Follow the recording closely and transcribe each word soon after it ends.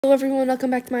Hello everyone,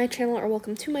 welcome back to my channel, or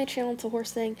welcome to my channel, to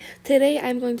Horse Thing. Today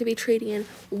I'm going to be trading in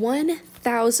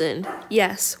 1,000,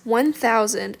 yes,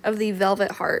 1,000 of the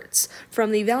Velvet Hearts from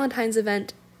the Valentines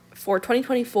Event for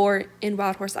 2024 in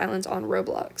Wild Horse Islands on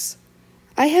Roblox.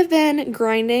 I have been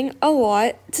grinding a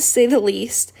lot, to say the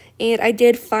least, and I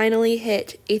did finally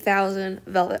hit 1,000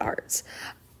 Velvet Hearts.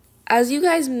 As you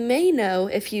guys may know,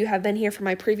 if you have been here for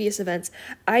my previous events,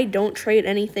 I don't trade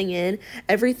anything in.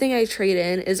 Everything I trade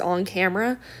in is on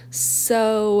camera,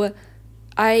 so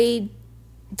I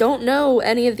don't know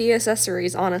any of the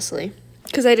accessories, honestly,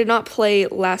 because I did not play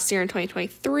last year in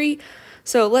 2023.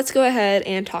 So let's go ahead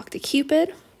and talk to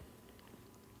Cupid.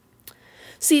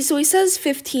 See, so he says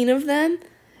 15 of them,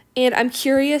 and I'm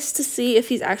curious to see if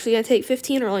he's actually going to take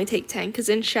 15 or only take 10, because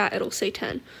in chat it'll say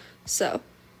 10. So...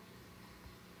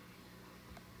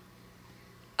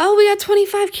 oh, we got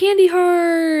 25 candy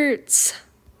hearts.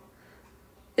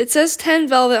 It says 10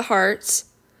 velvet hearts.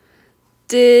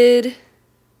 Did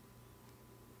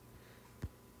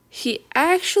he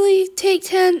actually take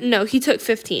 10? No, he took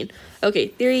 15.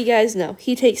 Okay, there you guys know.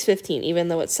 He takes 15, even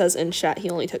though it says in chat he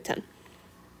only took 10.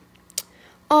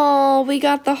 Oh, we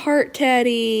got the heart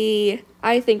teddy.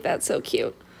 I think that's so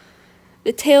cute.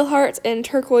 The tail hearts in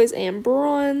turquoise and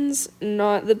bronze.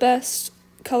 Not the best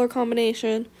color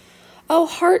combination. Oh,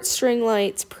 heartstring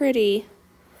lights, pretty.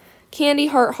 Candy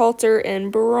heart halter in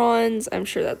bronze. I'm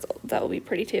sure that will be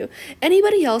pretty too.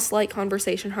 Anybody else like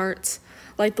conversation hearts?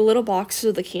 Like the little boxes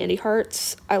of the candy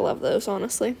hearts? I love those,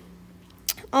 honestly.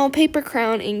 Oh, paper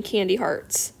crown in candy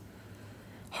hearts.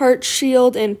 Heart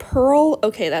shield in pearl.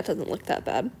 Okay, that doesn't look that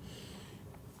bad.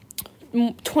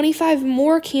 25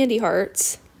 more candy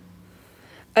hearts.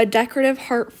 A decorative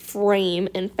heart frame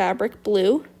in fabric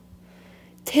blue.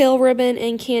 Tail ribbon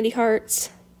in candy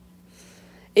hearts.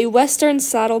 A western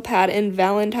saddle pad in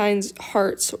Valentine's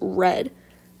hearts red.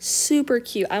 Super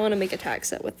cute. I want to make a tag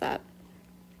set with that.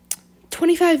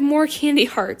 25 more candy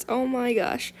hearts. Oh my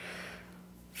gosh.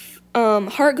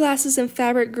 Heart glasses in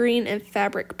fabric green and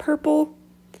fabric purple.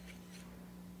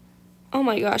 Oh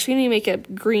my gosh, we need to make a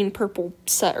green purple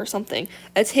set or something.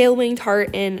 A tail winged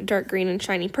heart in dark green and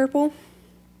shiny purple.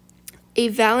 A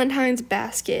Valentine's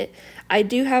basket. I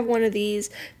do have one of these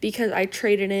because I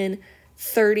traded in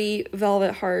 30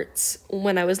 velvet hearts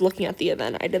when I was looking at the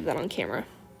event. I did that on camera.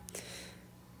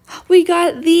 We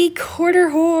got the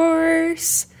quarter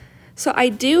horse. So I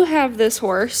do have this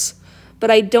horse, but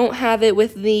I don't have it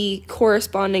with the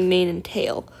corresponding mane and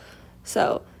tail.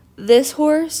 So this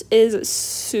horse is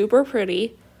super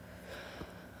pretty.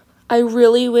 I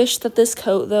really wish that this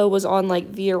coat, though, was on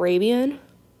like the Arabian,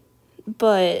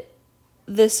 but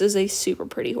this is a super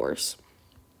pretty horse.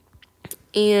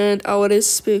 And, oh, it is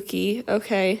spooky.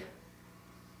 Okay.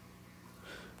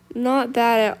 Not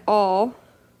bad at all.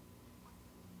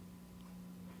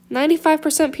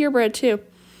 95% purebred, too.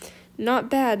 Not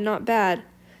bad, not bad.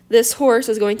 This horse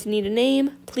is going to need a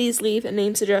name. Please leave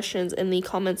name suggestions in the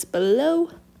comments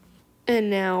below. And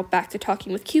now, back to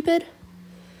talking with Cupid.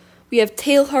 We have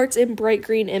tail hearts in bright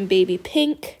green and baby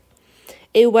pink.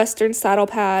 A western saddle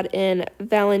pad in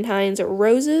Valentine's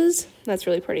roses. That's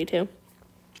really pretty too.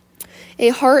 A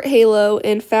heart halo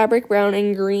in fabric brown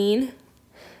and green.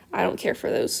 I don't care for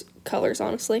those colors,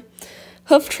 honestly.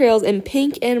 Hoof trails in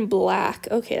pink and black.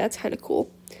 Okay, that's kind of cool.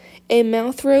 A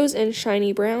mouth rose in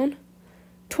shiny brown.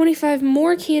 25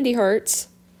 more candy hearts.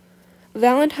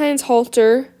 Valentine's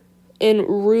halter in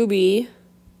ruby.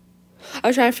 I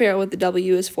was trying to figure out what the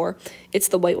W is for. It's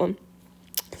the white one.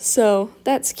 So,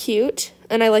 that's cute.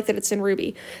 And I like that it's in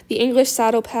ruby. The English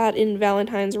saddle pad in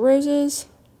Valentine's roses.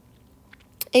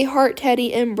 A heart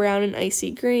teddy in brown and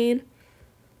icy green.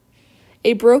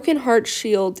 A broken heart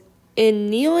shield in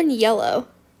neon yellow.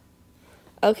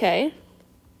 Okay.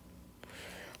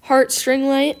 Heart string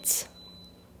lights.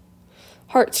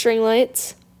 Heart string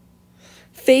lights.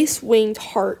 Face winged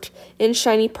heart in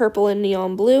shiny purple and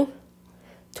neon blue.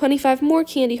 25 more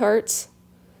candy hearts.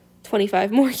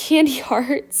 25 more candy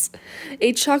hearts.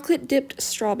 A chocolate dipped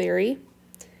strawberry.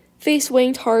 Face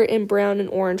winged heart in brown and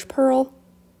orange pearl.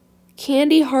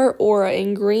 Candy heart aura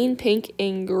in green, pink,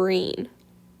 and green.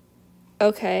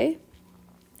 Okay.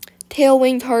 Tail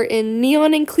winged heart in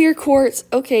neon and clear quartz.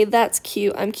 Okay, that's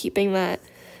cute. I'm keeping that.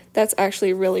 That's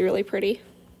actually really, really pretty.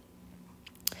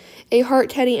 A heart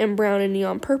teddy in brown and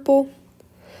neon purple.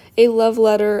 A love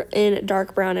letter in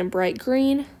dark brown and bright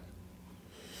green.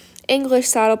 English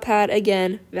saddle pad,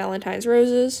 again, Valentine's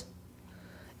roses.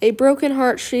 A broken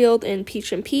heart shield in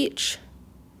peach and peach.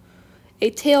 A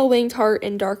tail winged heart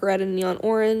in dark red and neon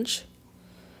orange.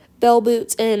 Bell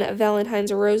boots in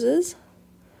Valentine's roses.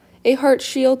 A heart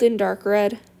shield in dark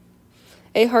red.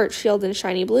 A heart shield in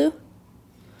shiny blue.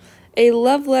 a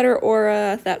love letter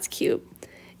aura, that's cute.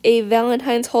 A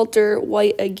Valentine's halter,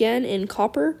 white again in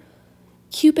copper.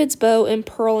 Cupid's bow in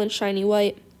pearl and shiny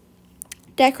white.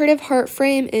 Decorative heart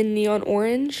frame in neon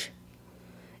orange.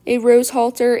 A rose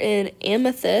halter in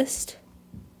amethyst.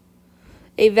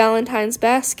 A Valentine's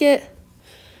basket.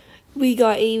 We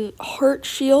got a heart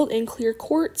shield in clear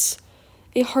quartz.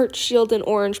 A heart shield in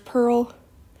orange pearl.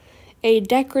 A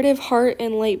decorative heart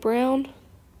in light brown.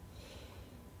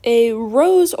 A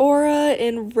rose aura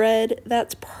in red,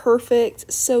 that's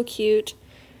perfect, so cute.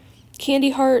 Candy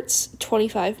hearts,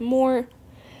 25 more.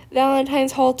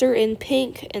 Valentine's halter in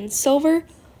pink and silver.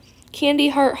 Candy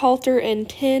heart halter in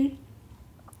tin.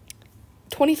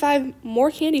 25 more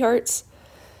candy hearts.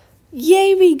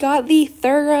 Yay, we got the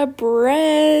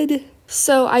thoroughbred.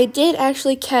 So I did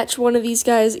actually catch one of these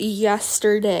guys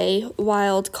yesterday,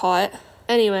 wild caught.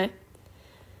 Anyway,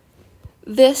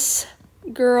 this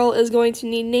girl is going to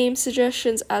need name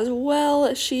suggestions as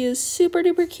well. She is super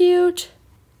duper cute.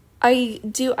 I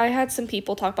had some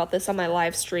people talk about this on my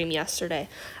live stream yesterday.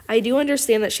 I do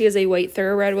understand that she is a white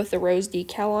thoroughbred with the rose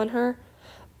decal on her,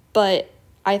 but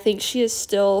I think she is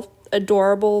still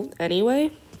adorable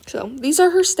anyway. So these are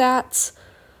her stats.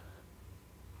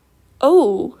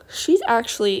 Oh, she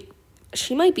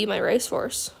might be my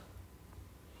racehorse.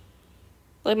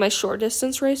 Like my short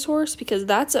distance racehorse, because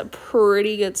that's a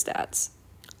pretty good stats.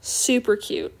 Super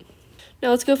cute. Now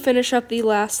let's go finish up the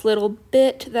last little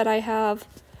bit that I have.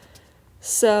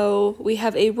 So we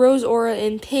have a rose aura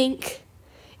in pink,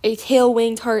 a tail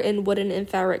winged heart in wooden and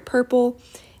fabric purple,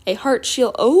 a heart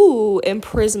shield, oh, and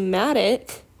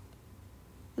prismatic.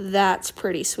 That's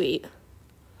pretty sweet.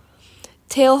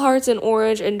 Tail hearts in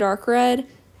orange and dark red,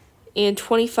 and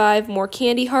 25 more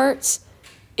candy hearts.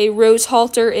 A rose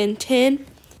halter in tin.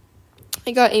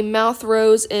 I got a mouth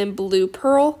rose in blue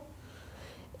pearl.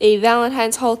 A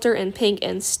Valentine's halter in pink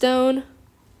and stone.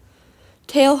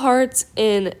 Tail hearts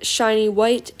in shiny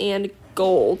white and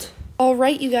gold.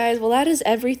 Alright, you guys, well, that is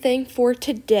everything for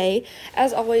today.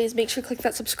 As always, make sure to click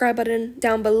that subscribe button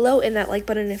down below and that like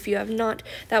button if you have not.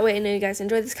 That way I know you guys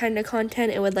enjoy this kind of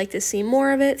content and would like to see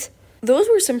more of it. Those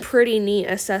were some pretty neat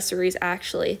accessories,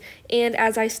 actually. And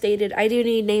as I stated, I do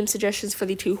need name suggestions for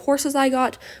the two horses I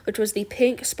got, which was the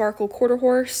pink sparkle quarter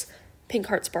horse, pink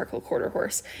heart sparkle quarter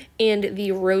horse, and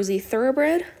the rosy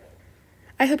thoroughbred.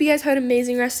 I hope you guys have an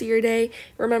amazing rest of your day.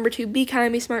 Remember to be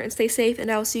kind, be smart, and stay safe,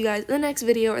 and I will see you guys in the next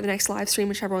video or the next live stream,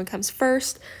 whichever one comes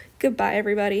first. Goodbye,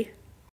 everybody.